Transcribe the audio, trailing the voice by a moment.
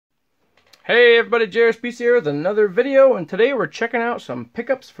Hey everybody, Spicci here with another video, and today we're checking out some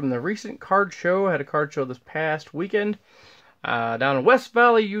pickups from the recent card show. I had a card show this past weekend down in West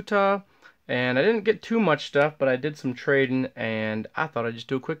Valley, Utah, and I didn't get too much stuff, but I did some trading, and I thought I'd just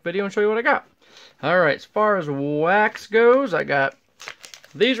do a quick video and show you what I got. Alright, as far as wax goes, I got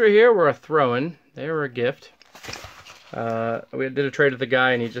these right here were a throw-in. They were a gift. We did a trade with the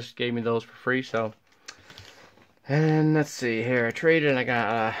guy, and he just gave me those for free, so. And let's see here, I traded and I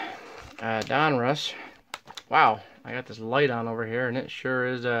got Donruss. Wow, I got this light on over here, and it sure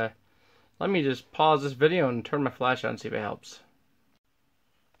is. Let me just pause this video and turn my flash on and see if it helps.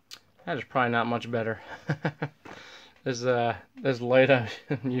 That is probably not much better. This light I'm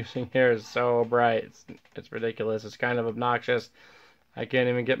using here is so bright. It's ridiculous. It's kind of obnoxious. I can't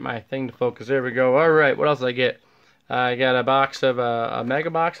even get my thing to focus. There we go. All right, what else did I get? I got a box of a mega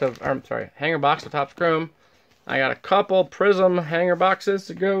box of, hanger box of Topps Chrome. I got a couple Prism hanger boxes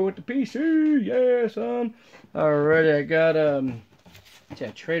to go with the PC. Yeah, son. Alrighty, I got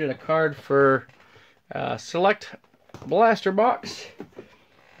I traded a card for Select Blaster box.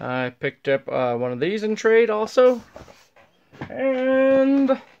 I picked up one of these in trade also.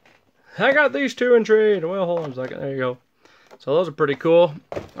 And I got these two in trade. Well, hold on a second. There you go. So those are pretty cool.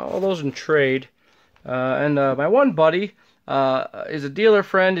 All those in trade. And my one buddy is a dealer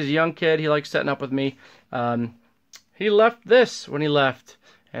friend. He's a young kid. He likes setting up with me. He left this when he left,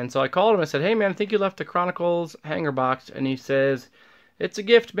 and so I called him and said, hey man, I think you left the Chronicles hanger box, and he says, it's a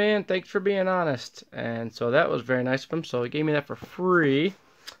gift, man, thanks for being honest. And so that was very nice of him, so he gave me that for free.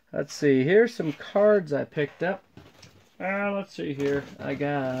 Let's see, here's some cards I picked up. Let's see here, I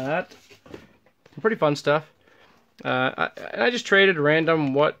got some pretty fun stuff. I just traded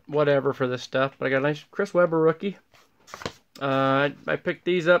random whatever for this stuff, but I got a nice Kris rookie. I picked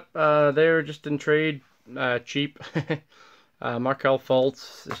these up, they were just in trade. Cheap. Markel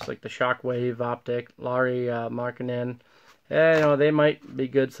Fultz, just like the Shockwave optic. Laurie Markkinen. Yeah, you know, they might be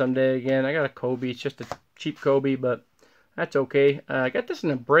good someday again. I got a Kobe. It's just a cheap Kobe, but that's okay. I got this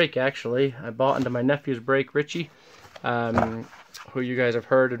in a break, actually. I bought into my nephew's break, Richie, who you guys have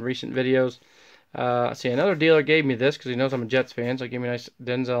heard in recent videos. See, another dealer gave me this because he knows I'm a Jets fan, so he gave me a nice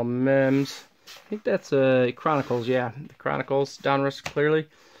Denzel Mims. I think that's Chronicles, yeah. The Chronicles, Donruss, clearly.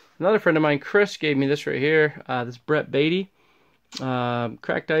 Another friend of mine, Kris, gave me this right here. This Brett Beatty.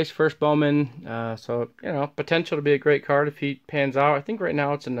 Cracked Ice, first Bowman. So, you know, potential to be a great card if he pans out. I think right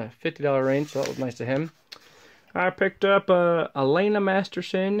now it's in the $50 range, so that was nice of him. I picked up Elena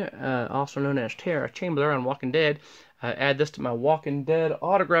Masterson, also known as Tara Chamberlain on Walking Dead. Add this to my Walking Dead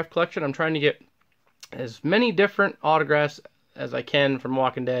autograph collection. I'm trying to get as many different autographs as I can from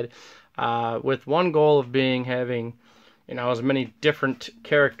Walking Dead, with one goal of having, you know, as many different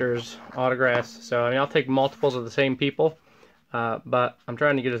characters autographs. So, I mean, I'll take multiples of the same people, but I'm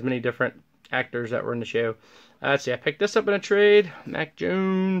trying to get as many different actors that were in the show. Let's see, I picked this up in a trade. Mac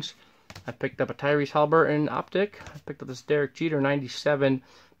Jones. I picked up a Tyrese Haliburton optic. I picked up this Derek Jeter 97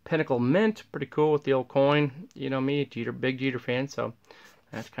 Pinnacle Mint. Pretty cool with the old coin. You know me, Jeter, big Jeter fan, so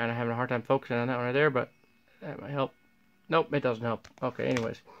that's kind of having a hard time focusing on that one right there, but that might help. Nope, it doesn't help. Okay,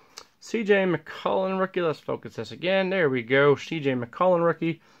 anyways. CJ McCollum rookie. Let's focus this again. There we go. CJ McCollum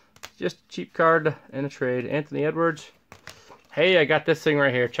rookie. Just a cheap card in a trade. Anthony Edwards. Hey, I got this thing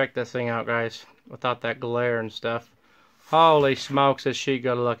right here. Check this thing out, guys. Without that glare and stuff. Holy smokes, is she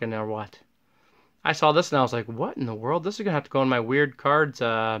good looking or what? I saw this and I was like, what in the world? This is going to have to go in my weird cards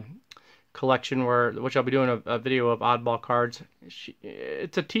collection, which I'll be doing a video of oddball cards.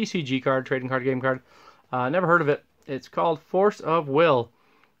 It's a TCG card, trading card, game card. Never heard of it. It's called Force of Will.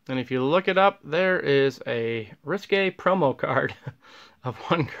 And if you look it up, there is a risque promo card of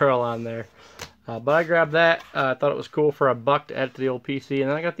one girl on there. But I grabbed that. I thought it was cool for $1 to add to the old PC. And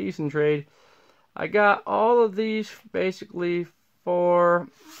then I got these in trade. I got all of these basically for,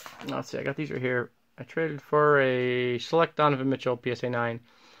 let's see, I got these right here. I traded for a Select Donovan Mitchell PSA 9.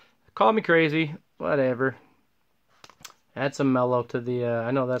 Call me crazy, whatever. Add some mellow to the,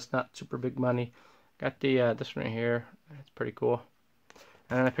 I know that's not super big money. Got the this one right here. It's pretty cool.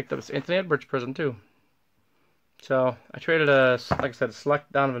 And I picked up this Anthony Edwards Prism too. So I traded like I said, a Select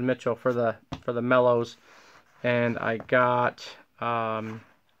Donovan Mitchell for the mellows, and I got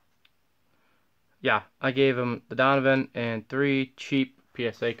yeah, I gave him the Donovan and 3 cheap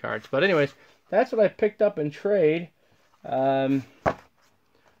PSA cards. But anyways, that's what I picked up in trade. So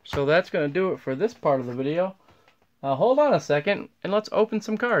that's gonna do it for this part of the video. Hold on a second and let's open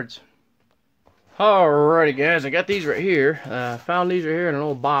some cards. Alrighty guys, I got these right here. Found these right here in an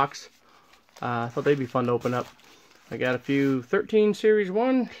old box. I thought they'd be fun to open up. I got a few 13 Series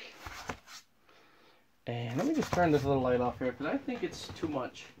 1. And let me just turn this little light off here because I think it's too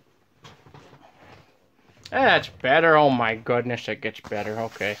much. That's better. Oh my goodness, it gets better.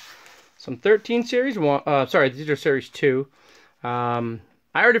 Okay. Some 13 series. Sorry, these are series 2. I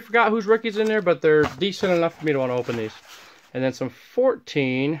already forgot whose rookies in there, but they're decent enough for me to want to open these. And then some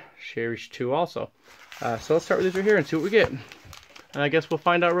 14 series 2 also. So let's start with these right here and see what we get. And I guess we'll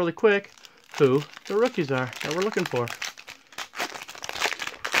find out really quick who the rookies are that we're looking for.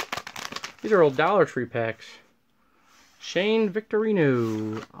 These are old Dollar Tree packs. Shane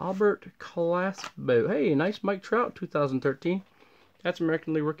Victorino, Albert Clasbo. Hey, nice Mike Trout, 2013. That's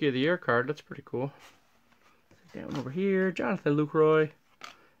American League Rookie of the Year card. That's pretty cool. Down over here, Jonathan Lucroy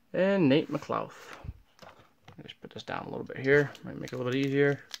and Nate McLouth. Just put this down a little bit here. Might make it a little bit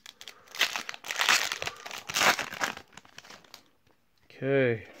easier.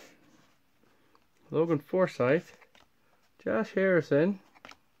 Okay. Logan Forsythe, Josh Harrison,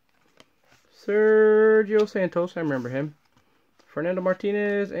 Sergio Santos, I remember him, Fernando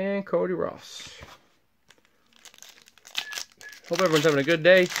Martinez, and Cody Ross. Hope everyone's having a good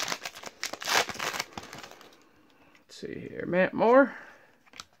day. Let's see here. Matt Moore,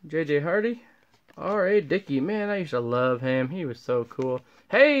 J.J. Hardy, R.A. Dickey. Man, I used to love him. He was so cool.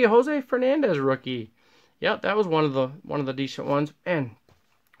 Hey, Jose Fernandez rookie. Yep, that was one of the decent ones. And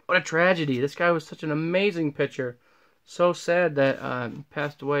what a tragedy. This guy was such an amazing pitcher. So sad that he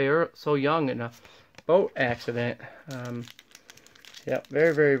passed away so young in a boat accident. Yep,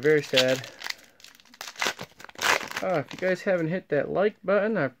 very, very, very sad. If you guys haven't hit that like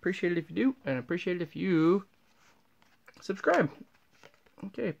button, I appreciate it if you do. And I appreciate it if you subscribe.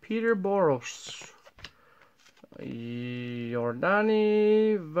 Okay, Peter Boros.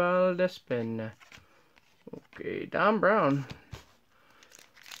 Jordani Valdespin. Okay, Don Brown.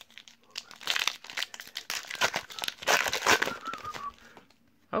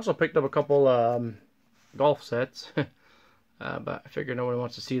 I also picked up a couple golf sets, but I figured nobody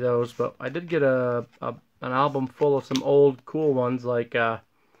wants to see those. But I did get an album full of some old cool ones, like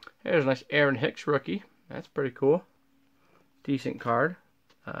here's a nice Aaron Hicks rookie. That's pretty cool. Decent card.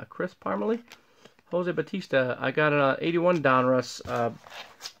 Chris Parmalee. Jose Batista. I got an 81 Donruss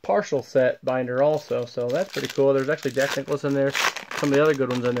partial set binder also, so that's pretty cool. There's actually Jack Nicklaus in there. Some of the other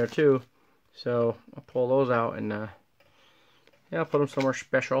good ones in there too. So I'll pull those out and yeah, I'll put them somewhere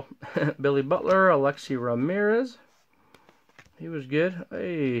special. Billy Butler, Alexi Ramirez. He was good.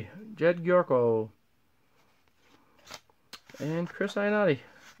 Hey, Jed Giorco. And Chris Ionati.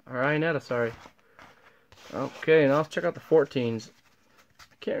 Or Ionetta, sorry. Okay, now let's check out the 14s.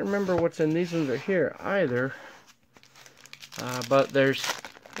 I can't remember what's in these ones right here either. But there's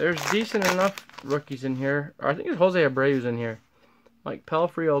decent enough rookies in here. Or I think it's Jose Abreu's in here. Mike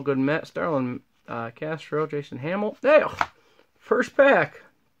Pelfrey, all good Matt Starlin, Castro, Jason Hamill. Hey! First pack.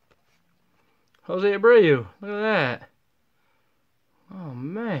 Jose Abreu. Look at that. Oh,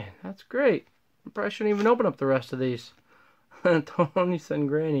 man. That's great. I probably shouldn't even open up the rest of these. Tony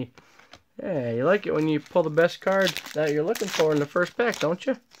Sangrani. Yeah, you like it when you pull the best card that you're looking for in the first pack, don't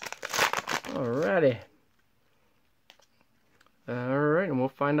you? Alrighty. Alright, and we'll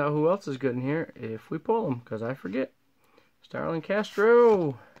find out who else is good in here if we pull them, because I forget. Starlin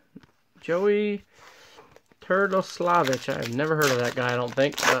Castro. Joey Turdoslavich. I've never heard of that guy, I don't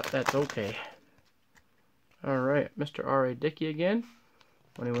think, but that's okay. Alright, Mr. R.A. Dickey again.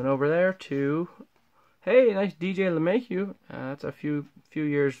 When he went over there to... Hey, nice DJ LeMahieu. That's a few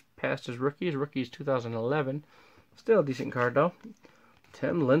years past his rookie. His rookie is 2011. Still a decent card, though.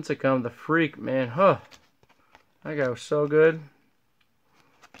 Tim Lincecum, the freak, man. Huh. That guy was so good.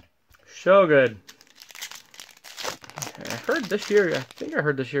 So good. I heard this year, I think I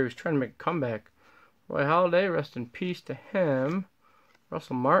heard this year he was trying to make a comeback. Roy Halladay, rest in peace to him.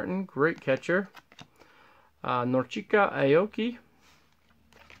 Russell Martin, great catcher. Norchika Aoki.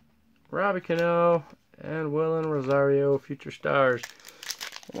 Robbie Cano. And Willen Rosario, future stars.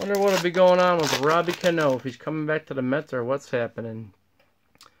 I wonder what'll be going on with Robbie Cano, if he's coming back to the Mets or what's happening.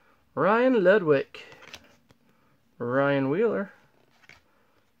 Ryan Ludwig. Ryan Wheeler.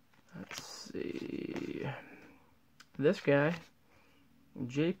 Let's see. This guy.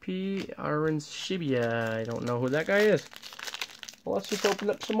 JP Aranshibia. I don't know who that guy is. Well, let's just open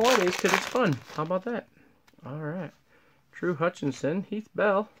up some more of these because it's fun. How about that? Alright. Drew Hutchinson. Heath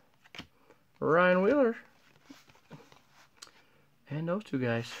Bell. Ryan Wheeler. And those two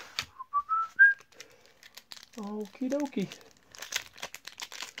guys. Okie dokie.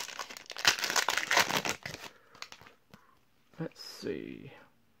 Let's see.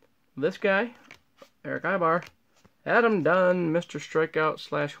 This guy, Eric Ibar. Adam Dunn, Mr.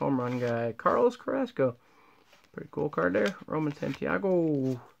 Strikeout / home run guy. Carlos Carrasco. Pretty cool card there. Roman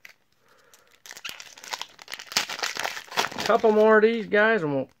Santiago. Couple more of these guys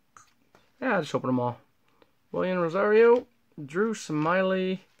and we'll... Yeah, I'll just open them all. William Rosario, Drew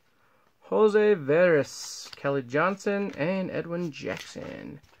Smiley, Jose Veras, Kelly Johnson, and Edwin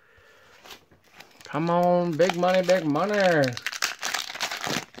Jackson. Come on, big money, big money.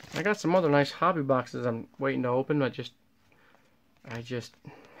 I got some other nice hobby boxes I'm waiting to open. I just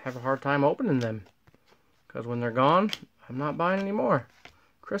have a hard time opening them. Because when they're gone, I'm not buying any more.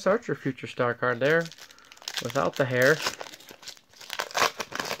 Kris Archer Future Star card there. Without the hair.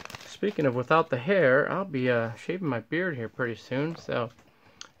 Speaking of without the hair, I'll be shaving my beard here pretty soon. So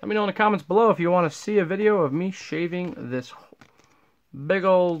let me know in the comments below if you want to see a video of me shaving this big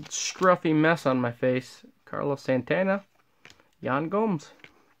old scruffy mess on my face. Carlos Santana, Yan Gomes.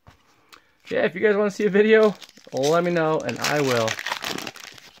 Yeah, if you guys want to see a video, let me know and I will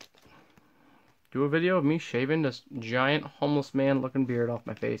do a video of me shaving this giant homeless man looking beard off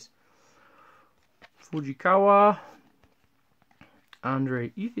my face. Fujikawa, Andre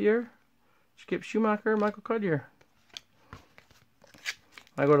Ethier, Skip Schumacher, Michael Cudyer.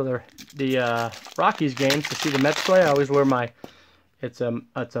 I go to the Rockies games to see the Mets play. I always wear my it's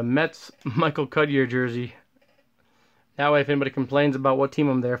a Mets Michael Cudyer jersey. That way, if anybody complains about what team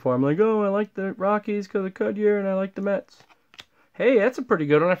I'm there for, I'm like, oh, I like the Rockies because of Cudyer, and I like the Mets. Hey, that's a pretty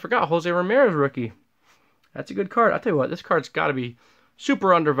good one. I forgot Jose Ramirez rookie. That's a good card. I'll tell you what, this card's got to be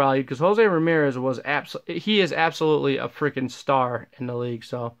super undervalued because Jose Ramirez he is absolutely a freaking star in the league.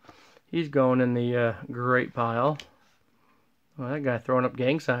 So he's going in the great pile. Well, that guy throwing up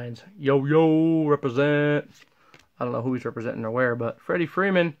gang signs. Yo, yo, represent. I don't know who he's representing or where, but Freddie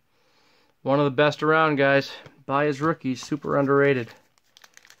Freeman, one of the best around, guys. Buy his rookies, super underrated.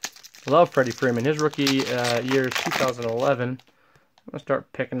 Love Freddie Freeman. His rookie year is 2011. I'm going to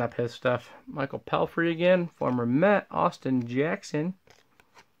start picking up his stuff. Michael Pelfrey again. Former Met. Austin Jackson.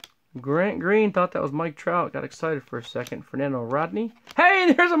 Grant Green. Thought that was Mike Trout. Got excited for a second. Fernando Rodney.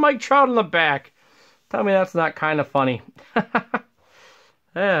 Hey, there's a Mike Trout in the back. Tell me that's not kind of funny.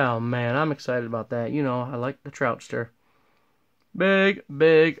 Oh, man. I'm excited about that. You know, I like the Troutster. Big,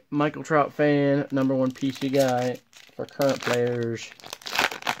 big Michael Trout fan. #1 PC guy for current players.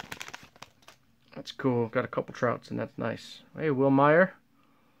 That's cool. Got a couple Trouts, and that's nice. Hey, Will Meyer.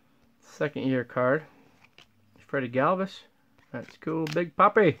 Second year card. Freddie Galvis. That's cool. Big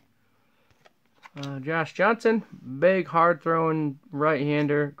Poppy. Josh Johnson. Big, hard-throwing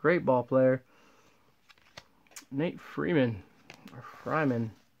right-hander. Great ball player. Nate Freeman. Or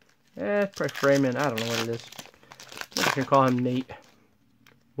Fryman. It's probably Freeman. I don't know what it is. I can call him Nate.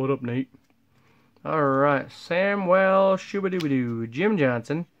 What up, Nate? Alright. Samuel Shubadoo. Jim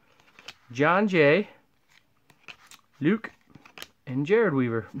Johnson. John Jay, Luke, and Jared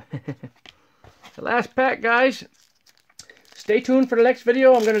Weaver. The last pack, guys. Stay tuned for the next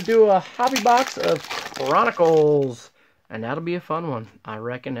video. I'm going to do a hobby box of Chronicles. And that'll be a fun one. I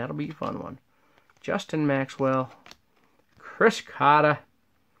reckon that'll be a fun one. Justin Maxwell, Chris Cotta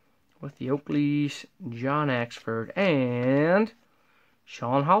with the Oakleys, John Axford, and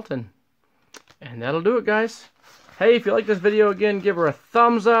Sean Halton. And that'll do it, guys. Hey, if you like this video, again, give her a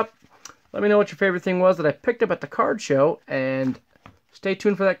thumbs up. Let me know what your favorite thing was that I picked up at the card show. And stay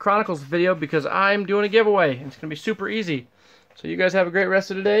tuned for that Chronicles video because I'm doing a giveaway. It's going to be super easy. So you guys have a great rest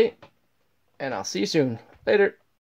of the day. And I'll see you soon. Later.